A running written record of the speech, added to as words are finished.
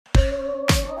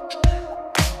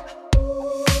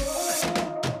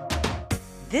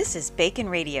This is Bacon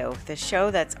Radio, the show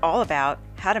that's all about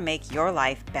how to make your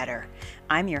life better.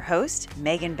 I'm your host,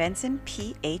 Megan Benson,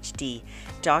 PhD,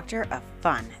 Doctor of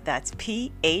Fun. That's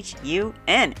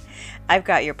P-H-U-N. I've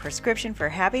got your prescription for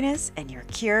happiness and your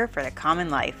cure for the common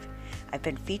life. I've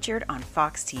been featured on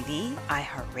Fox TV,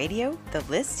 iHeartRadio, The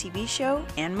List TV show,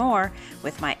 and more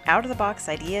with my out-of-the-box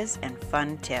ideas and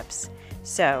fun tips.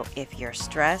 So if you're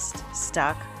stressed,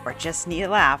 stuck, or just need a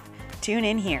laugh, tune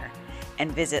in here.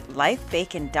 And visit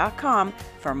lifebacon.com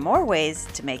for more ways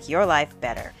to make your life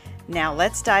better. Now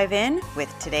let's dive in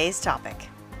with today's topic.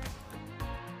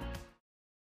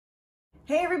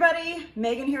 Hey everybody,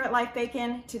 Megan here at Life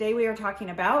Bacon. Today we are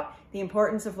talking about the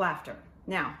importance of laughter.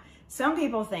 Now, some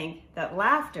people think that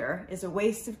laughter is a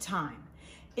waste of time,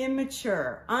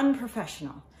 immature,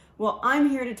 unprofessional. Well, I'm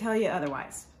here to tell you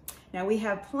otherwise. Now, we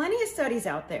have plenty of studies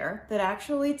out there that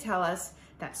actually tell us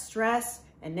that stress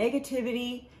and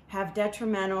negativity have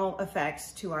detrimental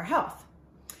effects to our health.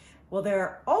 Well, there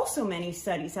are also many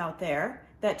studies out there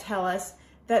that tell us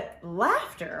that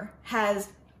laughter has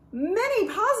many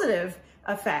positive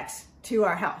effects to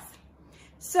our health.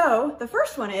 So the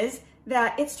first one is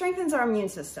that it strengthens our immune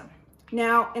system.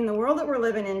 Now, in the world that we're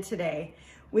living in today,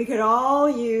 we could all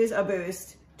use a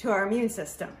boost to our immune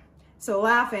system. So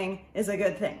laughing is a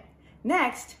good thing.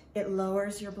 Next, it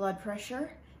lowers your blood pressure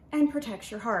and protects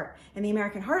your heart. And the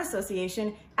American Heart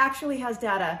Association actually has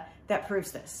data that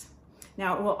proves this.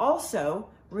 Now, it will also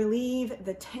relieve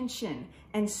the tension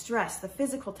and stress, the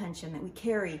physical tension that we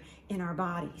carry in our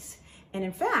bodies. And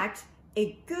in fact,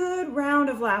 a good round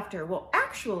of laughter will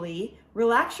actually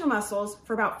relax your muscles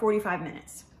for about 45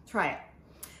 minutes. Try it.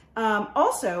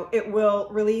 Also, it will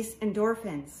release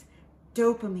endorphins,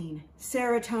 dopamine,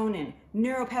 serotonin,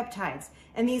 neuropeptides,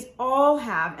 and these all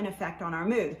have an effect on our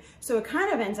mood. So it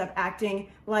kind of ends up acting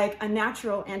like a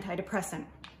natural antidepressant.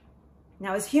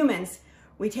 Now, as humans,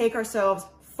 we take ourselves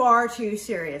far too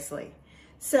seriously.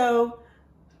 So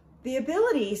the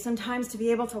ability sometimes to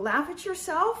be able to laugh at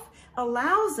yourself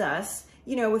allows us,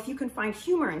 if you can find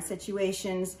humor in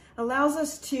situations, allows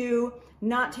us to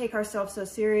not take ourselves so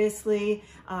seriously,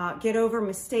 get over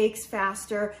mistakes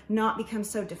faster, not become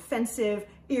so defensive,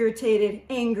 irritated,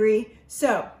 angry.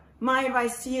 So my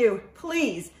advice to you,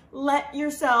 please let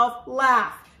yourself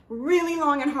laugh really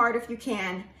long and hard if you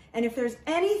can. And if there's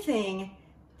anything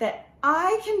that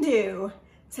I can do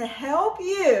to help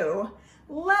you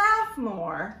laugh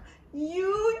more,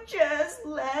 you just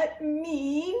let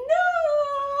me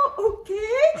know,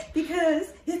 okay?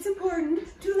 Because